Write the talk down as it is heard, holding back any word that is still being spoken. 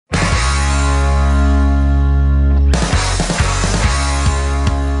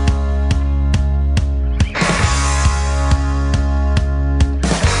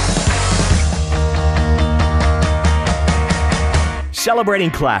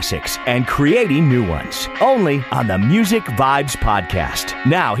celebrating classics and creating new ones. Only on the Music Vibes Podcast.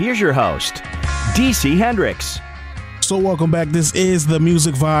 Now, here's your host, DC Hendricks. So welcome back. This is the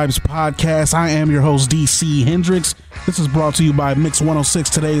Music Vibes Podcast. I am your host, DC Hendricks. This is brought to you by Mix 106,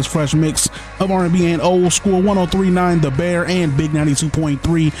 today's fresh mix of R&B and old school. 103.9 The Bear and Big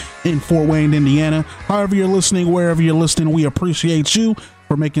 92.3 in Fort Wayne, Indiana. However you're listening, wherever you're listening, we appreciate you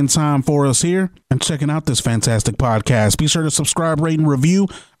for making time for us here and checking out this fantastic podcast. Be sure to subscribe, rate, and review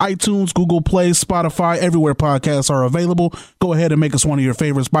iTunes, Google Play, Spotify, everywhere podcasts are available. Go ahead and make us one of your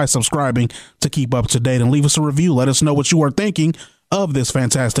favorites by subscribing to keep up to date and leave us a review. Let us know what you are thinking of this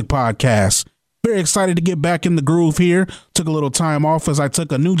fantastic podcast. Very excited to get back in the groove here. Took a little time off as I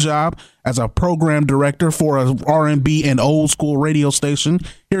took a new job as a program director for a R&B and old school radio station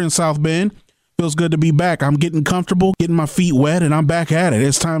here in South Bend. Feels good to be back. I'm getting comfortable, getting my feet wet, and I'm back at it.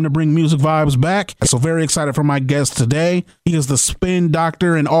 It's time to bring Music Vibes back. So very excited for my guest today. He is the spin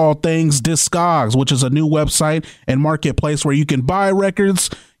doctor in all things Discogs, which is a new website and marketplace where you can buy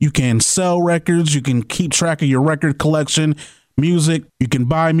records, you can sell records, you can keep track of your record collection, music. You can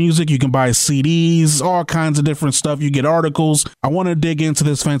buy CDs, all kinds of different stuff. You get articles. I want to dig into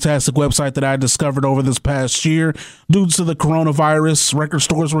this fantastic website that I discovered over this past year. Due to the coronavirus, record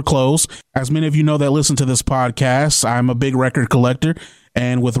stores were closed. As many of you know that listen to this podcast, I'm a big record collector.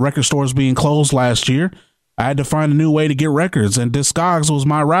 And with record stores being closed last year, I had to find a new way to get records, and Discogs was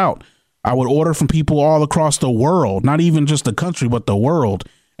my route. I would order from people all across the world, not even just the country, but the world,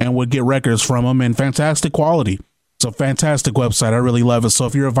 and would get records from them in fantastic quality. It's a fantastic website. I really love it. So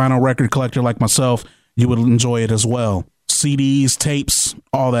if you're a vinyl record collector like myself, you would enjoy it as well. CDs, tapes,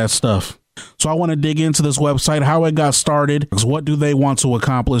 all that stuff. So I want to dig into this website, how it got started, because what do they want to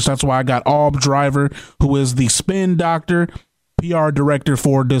accomplish? That's why I got Alb Driver, who is the spin doctor, PR director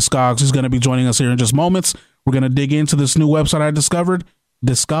for Discogs. He's going to be joining us here in just moments. We're going to dig into this new website I discovered,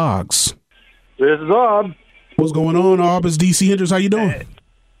 Discogs. This is Alb. What's going on, Alb? It's DC Hendricks. How you doing?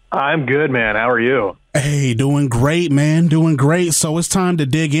 I'm good, man. How are you? Hey, doing great, man. Doing great. So it's time to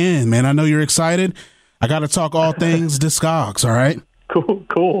dig in, man. I know you're excited. I got to talk all things Discogs, all right?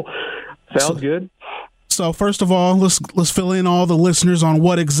 Cool. Sounds good. So first of all, let's fill in all the listeners on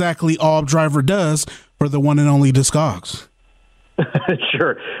what exactly Alb Driver does for the one and only Discogs.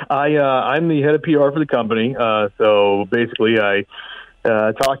 Sure. I'm the head of PR for the company. So basically, I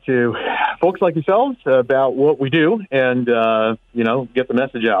talk to folks like yourselves about what we do and, get the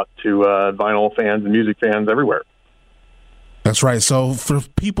message out to vinyl fans and music fans everywhere. That's right. So for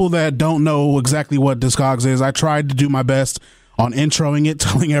people that don't know exactly what Discogs is, I tried to do my best on introing it,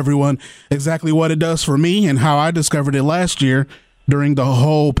 telling everyone exactly what it does for me and how I discovered it last year during the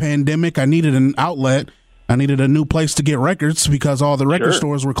whole pandemic. I needed an outlet. I needed a new place to get records because all the record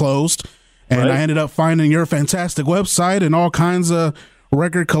stores were closed. And I ended up finding your fantastic website and all kinds of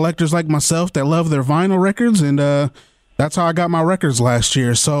record collectors like myself that love their vinyl records. And that's how I got my records last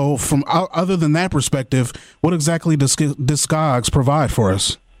year. So from other than that perspective, what exactly does Discogs provide for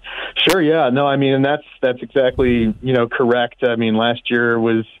us? Sure. Yeah. No, I mean, and that's exactly, correct. I mean, last year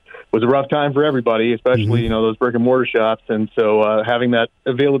was a rough time for everybody, especially, those brick and mortar shops. And so having that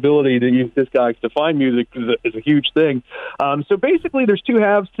availability to use Discogs to find music is a huge thing. So basically there's two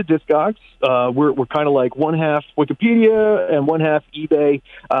halves to Discogs. We're kind of like one half Wikipedia and one half eBay.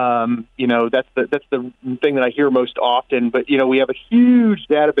 That's the thing that I hear most often, but we have a huge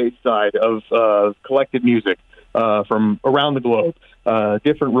database side of collected music from around the globe.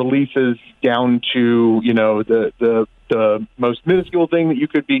 Different releases down to, the most minuscule thing that you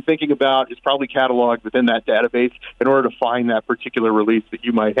could be thinking about is probably cataloged within that database in order to find that particular release that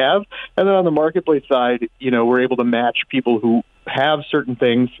you might have. And then on the marketplace side, we're able to match people who have certain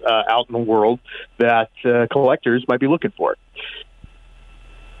things out in the world that collectors might be looking for.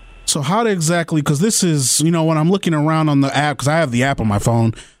 So how exactly, because this is, when I'm looking around on the app, because I have the app on my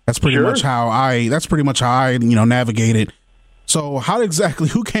phone, that's pretty much how I navigate it. So how exactly,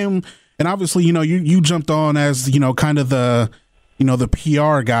 who came, and obviously, you jumped on as, kind of the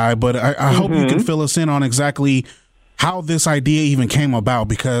PR guy, but I hope you can fill us in on exactly how this idea even came about,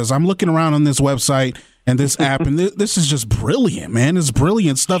 because I'm looking around on this website and this app, and this is just brilliant, man. It's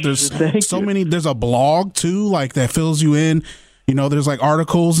brilliant stuff. There's there's a blog too, like that fills you in. There's like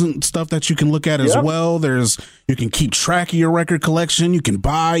articles and stuff that you can look at as well. You can keep track of your record collection. You can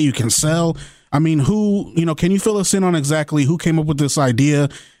buy, you can sell. I mean, can you fill us in on exactly who came up with this idea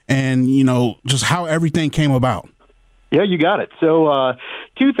and, just how everything came about? Yeah, you got it. So,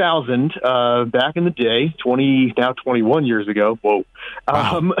 2000, back in the day, 21 years ago. Whoa.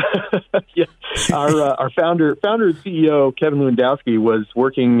 Wow. Yeah, our founder and CEO, Kevin Lewandowski, was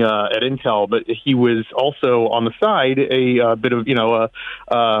working at Intel, but he was also on the side a bit of,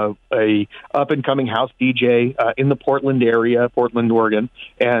 a up and coming house DJ in the Portland area, Portland, Oregon,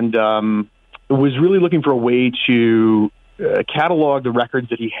 and was really looking for a way to catalog the records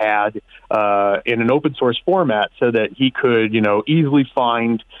that he had in an open source format so that he could, easily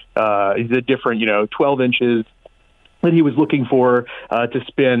find the different, 12 inches that he was looking for to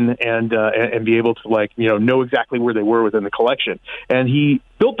spin and be able to know exactly where they were within the collection. And he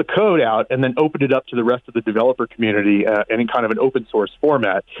built the code out and then opened it up to the rest of the developer community and in kind of an open source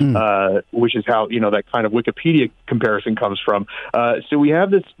format, which is how, that kind of Wikipedia comparison comes from. So we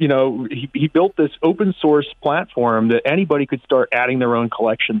have this, he built this open source platform that anybody could start adding their own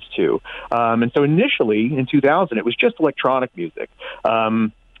collections to. And so initially in 2000, it was just electronic music.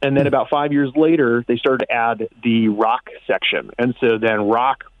 And then about 5 years later, they started to add the rock section. And so then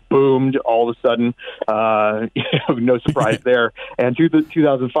rock boomed all of a sudden. No surprise there. And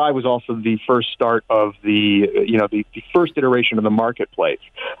 2005 was also the first start of the first iteration of the marketplace.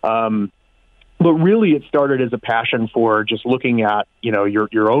 But really, it started as a passion for just looking at,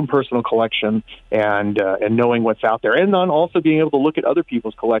 your own personal collection and knowing what's out there. And then also being able to look at other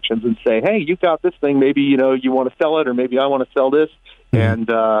people's collections and say, hey, you've got this thing. Maybe, you want to sell it, or maybe I want to sell this. And,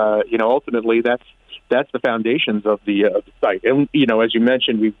 ultimately, that's the foundations of the site. And, as you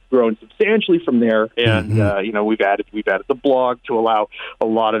mentioned, we've grown substantially from there. And, we've added the blog to allow a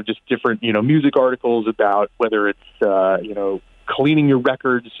lot of just different, music articles about whether it's, cleaning your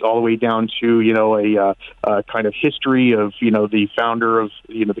records all the way down to, a kind of history of, the founder of,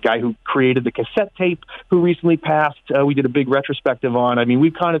 the guy who created the cassette tape who recently passed. We did a big retrospective on. I mean,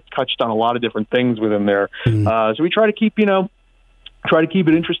 we've kind of touched on a lot of different things within there. So we try to keep,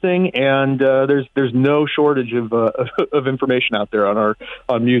 it interesting, and there's no shortage of information out there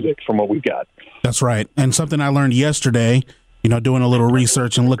on music from what we've got. That's right. And something I learned yesterday, doing a little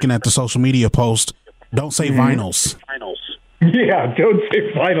research and looking at the social media post, don't say vinyls. Yeah, don't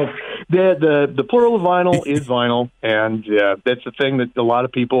say vinyl. The plural of vinyl is vinyl, and that's the thing that a lot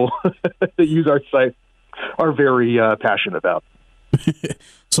of people that use our site are very passionate about.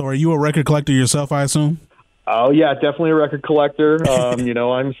 So are you a record collector yourself, I assume? Oh, yeah, definitely a record collector.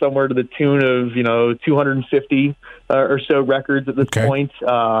 I'm somewhere to the tune of, 250 or so records at this point.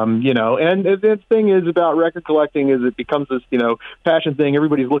 And the thing is about record collecting is it becomes this, passion thing.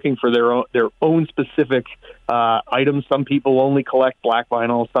 Everybody's looking for their own specific items. Some people only collect black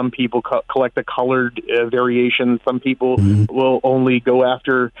vinyl. Some people collect the colored variation. Some people will only go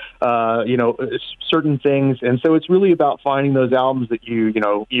after, certain things. And so it's really about finding those albums that you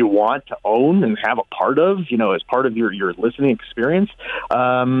want to own and have a part of, as part of your listening experience,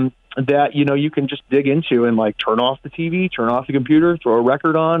 that, you can just dig into and turn off the TV, turn off the computer, throw a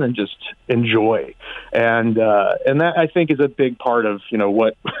record on and just enjoy. And that I think is a big part of,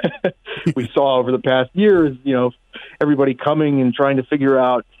 what we saw over the past years, everybody coming and trying to figure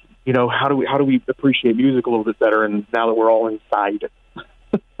out, how do we appreciate music a little bit better. And now that we're all inside.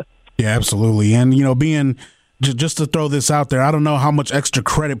 Yeah, absolutely. And, being just to throw this out there, I don't know how much extra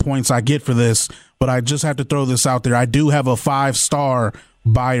credit points I get for this, but I just have to throw this out there. I do have a 5-star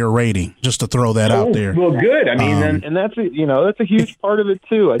buyer rating, just to throw that out there. Well, good. I mean, and that's that's a huge part of it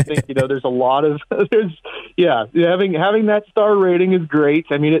too. I think there's a lot of having that star rating is great.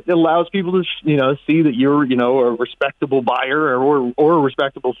 I mean, it allows people to see that you're a respectable buyer or a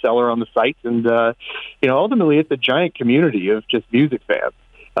respectable seller on the site, and ultimately it's a giant community of just music fans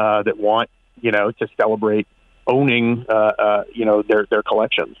that want to celebrate owning their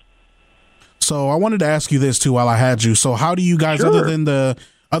collections. So I wanted to ask you this too while I had you. So how do you guys, other than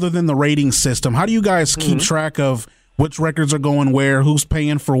the rating system, how do you guys keep track of which records are going where, who's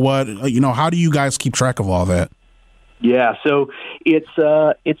paying for what? How do you guys keep track of all that? Yeah, so it's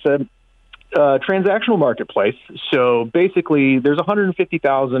a transactional marketplace. So basically, there's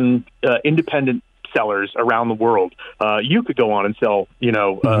 150,000 independent sellers around the world. You could go on and sell,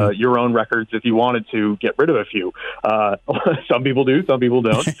 your own records if you wanted to get rid of a few. Some people do, some people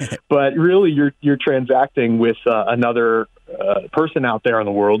don't. But really, you're transacting with another person out there in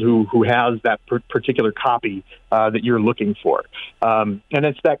the world who has that particular copy that you're looking for. And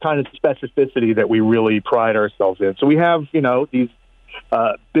it's that kind of specificity that we really pride ourselves in. So we have, these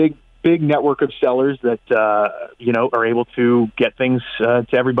big network of sellers that are able to get things to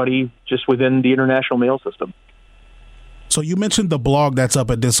everybody just within the international mail system. So you mentioned the blog that's up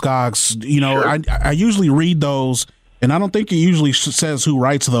at Discogs. Sure. I usually read those, And I don't think it usually says who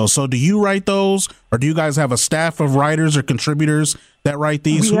writes those. So do you write those, or do you guys have a staff of writers or contributors that write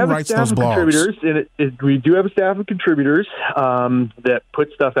these? Who writes those blogs? We do have a staff of contributors that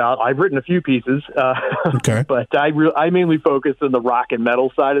put stuff out. I've written a few pieces, okay. but I mainly focus on the rock and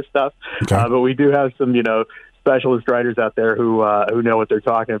metal side of stuff. Okay. But we do have some, specialist writers out there who know what they're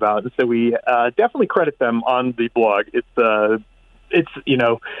talking about. And so we definitely credit them on the blog. It's a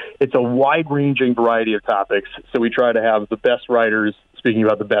wide-ranging variety of topics. So we try to have the best writers speaking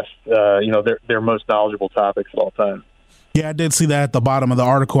about the best, their most knowledgeable topics at all times. Yeah, I did see that at the bottom of the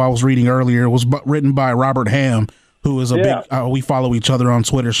article I was reading earlier. It was written by Robert Ham, who is a big, we follow each other on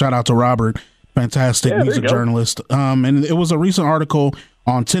Twitter. Shout out to Robert, fantastic music journalist. And it was a recent article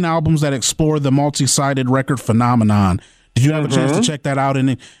on 10 albums that explore the multi-sided record phenomenon. Did you have a chance to check that out?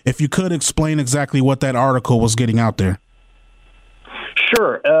 And if you could explain exactly what that article was getting out there.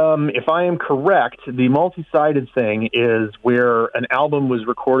 Sure. If I am correct, the multi-sided thing is where an album was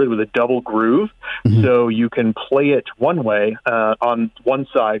recorded with a double groove, so you can play it one way on one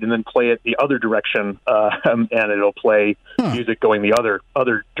side and then play it the other direction, and it'll play music going the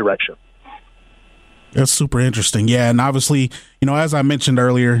other direction. That's super interesting. Yeah, and obviously, as I mentioned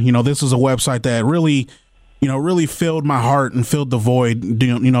earlier, this is a website that really filled my heart and filled the void,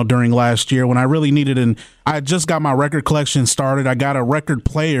 during last year when I really needed it. And I just got my record collection started. I got a record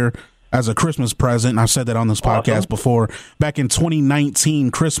player as a Christmas present. And I've said that on this podcast before, back in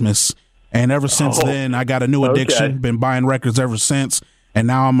 2019 Christmas. And ever since then, I got a new addiction, been buying records ever since. And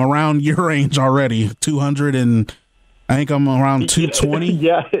now I'm around your range already, 200 and I think I'm around 220.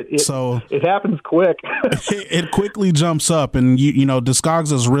 Yeah, it happens quick. it quickly jumps up. And,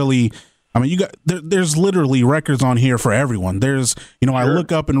 Discogs is really... there's literally records on here for everyone. There's, I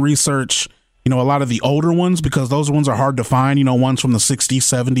look up and research, a lot of the older ones because those ones are hard to find, ones from the 60s,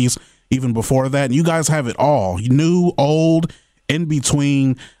 70s, even before that. And you guys have it all, new, old, in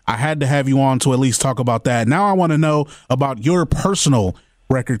between. I had to have you on to at least talk about that. Now I want to know about your personal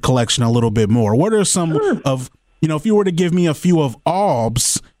record collection a little bit more. What are some of, if you were to give me a few of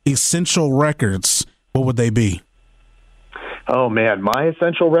Alb's essential records, what would they be? Oh, man, my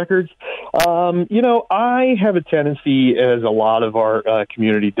essential records. I have a tendency, as a lot of our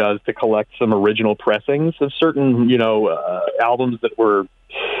community does, to collect some original pressings of certain, albums that were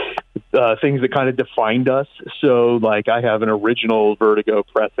things that kind of defined us. So, like, I have an original Vertigo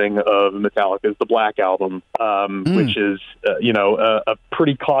pressing of Metallica's The Black Album, which is, a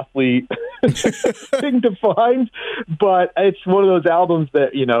pretty costly thing to find. But it's one of those albums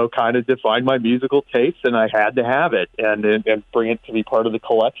that, kind of defined my musical taste, and I had to have it and bring it to be part of the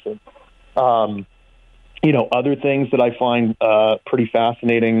collection. Other things that I find pretty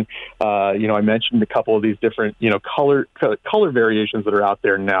fascinating. I mentioned a couple of these different, color variations that are out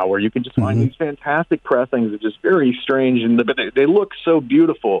there now, where you can just find these fantastic pressings that are just very strange, but they look so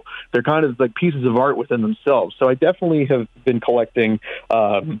beautiful. They're kind of like pieces of art within themselves. So I definitely have been collecting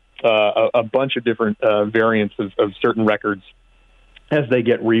a bunch of different variants of certain records as they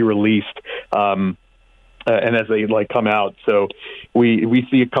get re-released. And as they come out. So we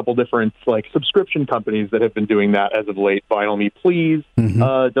see a couple different subscription companies that have been doing that as of late. Vinyl Me Please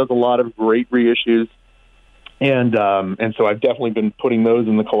does a lot of great reissues. And so I've definitely been putting those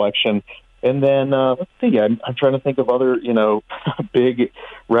in the collection. And then let's see, I'm trying to think of other, big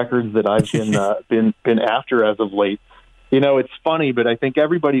records that I've been after as of late. It's funny, but I think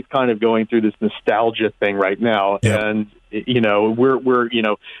everybody's kind of going through this nostalgia thing right now. Yep. And, we're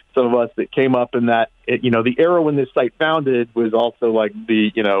some of us that came up in that, the era when this site founded was also like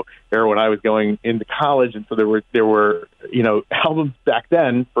the, era when I was going into college. And so there were, albums back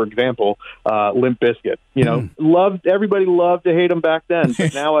then, for example, Limp Bizkit, everybody loved to hate them back then.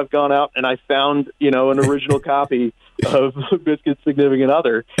 But now I've gone out and I found, an original copy of Limp Bizkit's Significant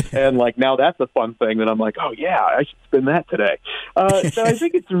Other. And now that's a fun thing that I'm like, oh yeah, I should spin that today. So I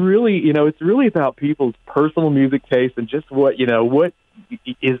think it's really about people's personal music taste and just what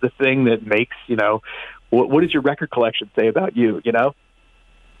is the thing that makes, what does your record collection say about you,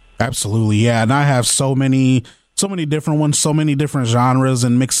 Absolutely. Yeah. And I have so many different ones, so many different genres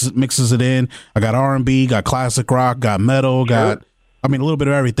and mixes it in. I got R&B, got classic rock, got metal, got a little bit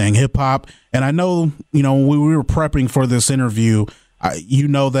of everything, hip hop. And I know, when we were prepping for this interview,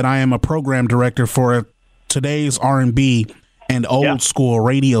 that I am a program director for today's R&B and old school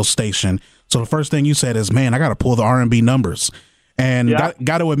radio station. So the first thing you said is, man, I got to pull the R&B numbers. And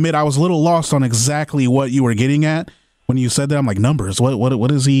got to admit, I was a little lost on exactly what you were getting at when you said that. I'm like, numbers,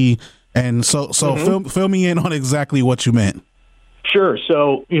 what is he? And so fill me in on exactly what you meant. Sure.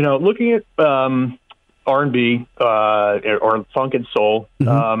 So, looking at R&B or funk and soul,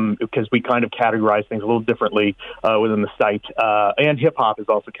 because we kind of categorize things a little differently within the site. And hip-hop is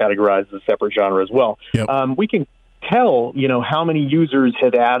also categorized as a separate genre as well. Yep. We can tell, how many users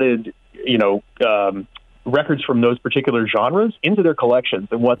had added, records from those particular genres into their collections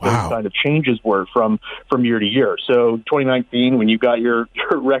and what those kind of changes were from year to year. So 2019, when you got your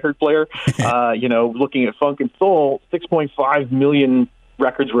record player, looking at funk and soul, 6.5 million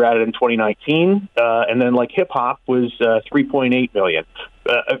records were added in 2019. And then like hip hop was 3.8 million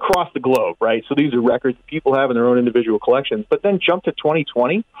across the globe, right? So these are records that people have in their own individual collections, but then jump to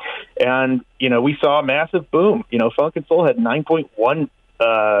 2020 and, we saw a massive boom. Funk and soul had 9.1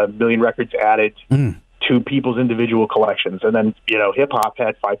 million records added to people's individual collections. And then, hip-hop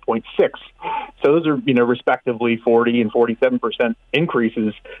had 5.6. So those are, respectively 40 and 47%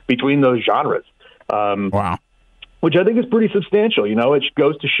 increases between those genres. Wow. Which I think is pretty substantial. It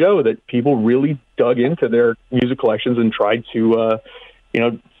goes to show that people really dug into their music collections and tried to,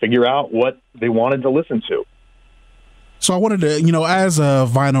 figure out what they wanted to listen to. So I wanted to, as a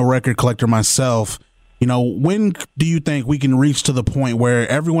vinyl record collector myself, when do you think we can reach to the point where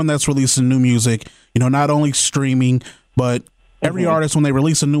everyone that's releasing new music, not only streaming, but every artist, when they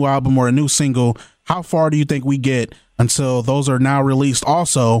release a new album or a new single, how far do you think we get until those are now released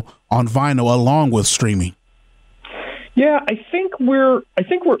also on vinyl along with streaming? Yeah, I think we're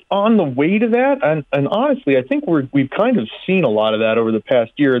on the way to that, and honestly, I think we've kind of seen a lot of that over the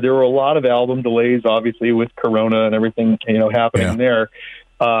past year. There were a lot of album delays, obviously, with Corona and everything happening there,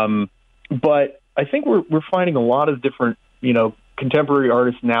 but I think we're finding a lot of different contemporary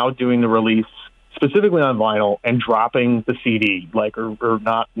artists now doing the release specifically on vinyl and dropping the CD, or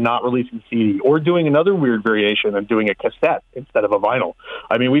not releasing the CD, or doing another weird variation and doing a cassette instead of a vinyl.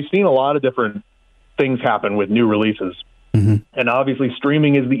 I mean, we've seen a lot of different things happen with new releases. And obviously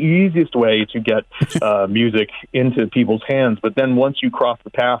streaming is the easiest way to get music into people's hands. But then once you cross the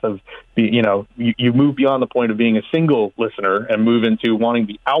path of you move beyond the point of being a single listener and move into wanting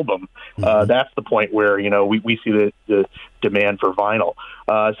the album, that's the point where, we see the demand for vinyl.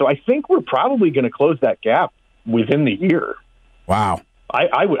 So I think we're probably going to close that gap within the year. Wow.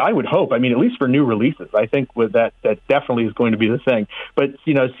 I would hope. I mean, at least for new releases, I think with that definitely is going to be the thing. But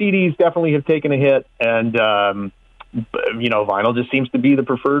CDs definitely have taken a hit, and vinyl just seems to be the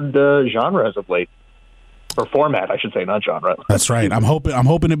preferred genre as of late, or format, I should say, not genre. That's right. I'm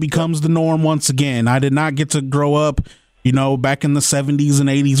hoping it becomes the norm once again. I did not get to grow up, back in the 70s and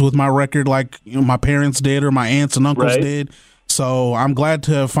 80s with my record like my parents did or my aunts and uncles did. So I'm glad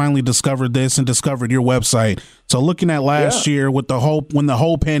to have finally discovered this and discovered your website. So looking at last year with when the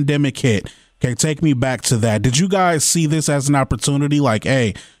whole pandemic hit, okay, take me back to that. Did you guys see this as an opportunity? Like,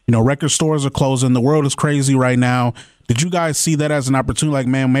 hey, record stores are closing. The world is crazy right now. Did you guys see that as an opportunity? Like,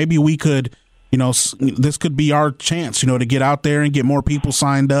 man, maybe we could, this could be our chance, to get out there and get more people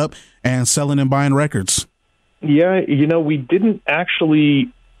signed up and selling and buying records. Yeah, we didn't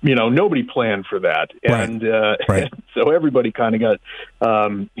actually nobody planned for that. And so everybody kind of got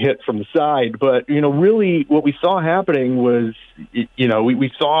hit from the side. But, really what we saw happening was,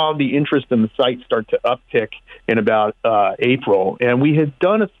 we saw the interest in the site start to uptick in about April. And we had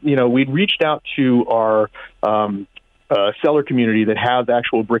done, we'd reached out to our seller community that has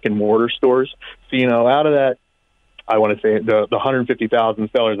actual brick and mortar stores. So, out of that, I want to say the 150,000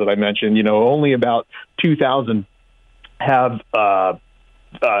 sellers that I mentioned, only about 2,000 have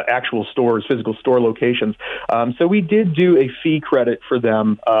actual stores, physical store locations. So we did do a fee credit for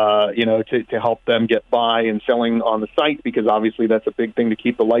them, to help them get by and selling on the site, because obviously that's a big thing to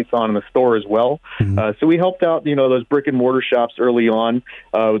keep the lights on in the store as well. So we helped out, those brick and mortar shops early on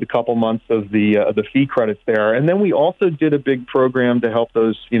with a couple months of the fee credits there. And then we also did a big program to help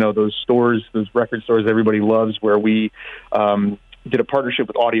those, those stores, those record stores everybody loves, where we did a partnership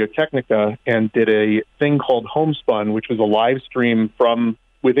with Audio-Technica and did a thing called Homespun, which was a live stream from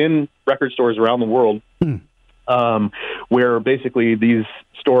within record stores around the world, where basically these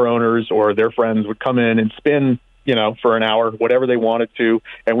store owners or their friends would come in and spin, for an hour, whatever they wanted to,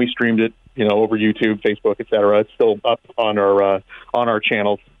 and we streamed it, over YouTube, Facebook, etc. It's still up on our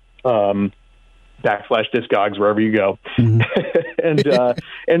channels. /Discogs, wherever you go. And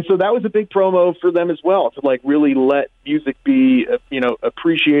so that was a big promo for them as well, to really let music be,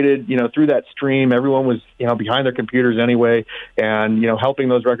 appreciated, through that stream. Everyone was, behind their computers anyway, and, helping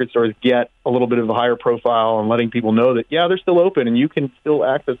those record stores get a little bit of a higher profile and letting people know that, they're still open and you can still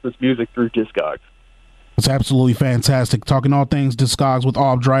access this music through Discogs. It's absolutely fantastic. Talking all things Discogs with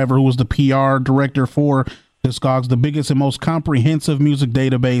Ob Driver, who was the PR director for Discogs, the biggest and most comprehensive music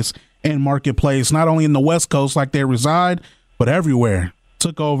database and marketplace, not only in the West Coast like they reside, but everywhere.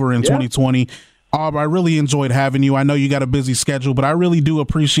 Took over in 2020. I really enjoyed having you. I know you got a busy schedule, but I really do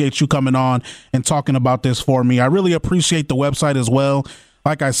appreciate you coming on and talking about this for me. I really appreciate the website as well.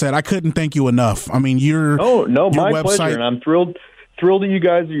 Like I said, I couldn't thank you enough. I mean, your my website, pleasure, and I'm thrilled that you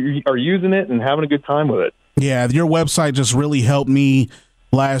guys are using it and having a good time with it. Yeah, your website just really helped me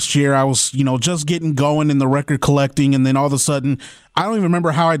last year. I was, just getting going in the record collecting, and then all of a sudden, I don't even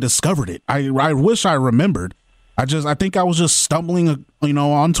remember how I discovered it. I wish I remembered. I think I was just stumbling,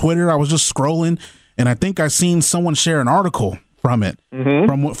 on Twitter. I was just scrolling, and I think I seen someone share an article from it,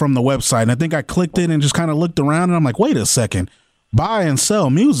 from the website. And I think I clicked it and just kind of looked around, and I'm like, wait a second, buy and sell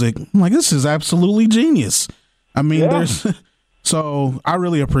music. I'm like, this is absolutely genius. I mean, so I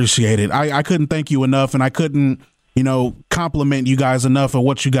really appreciate it. I couldn't thank you enough, and I couldn't, compliment you guys enough of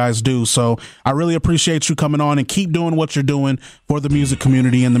what you guys do. So I really appreciate you coming on, and keep doing what you're doing for the music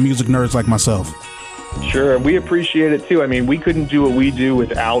community and the music nerds like myself. Sure, we appreciate it too. I mean, we couldn't do what we do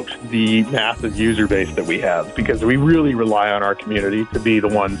without the massive user base that we have, because we really rely on our community to be the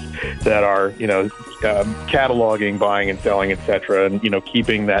ones that are, cataloging, buying and selling, etc., and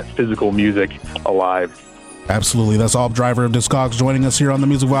keeping that physical music alive. Absolutely. That's Alb Driver of Discogs joining us here on the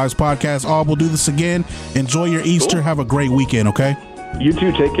Music Vibes podcast. Alb, we'll do this again. Enjoy your Easter. Cool. Have a great weekend, okay? You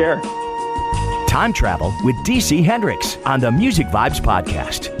too. Take care. Time Travel with DC Hendrix on the Music Vibes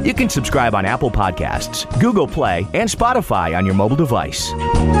podcast. You can subscribe on Apple Podcasts, Google Play, and Spotify on your mobile device.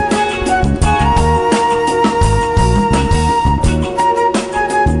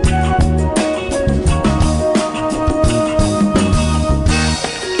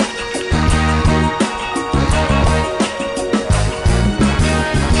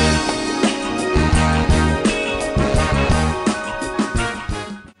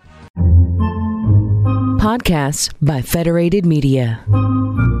 Podcasts by Federated Media.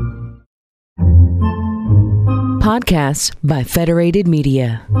 Podcasts by Federated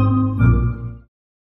Media.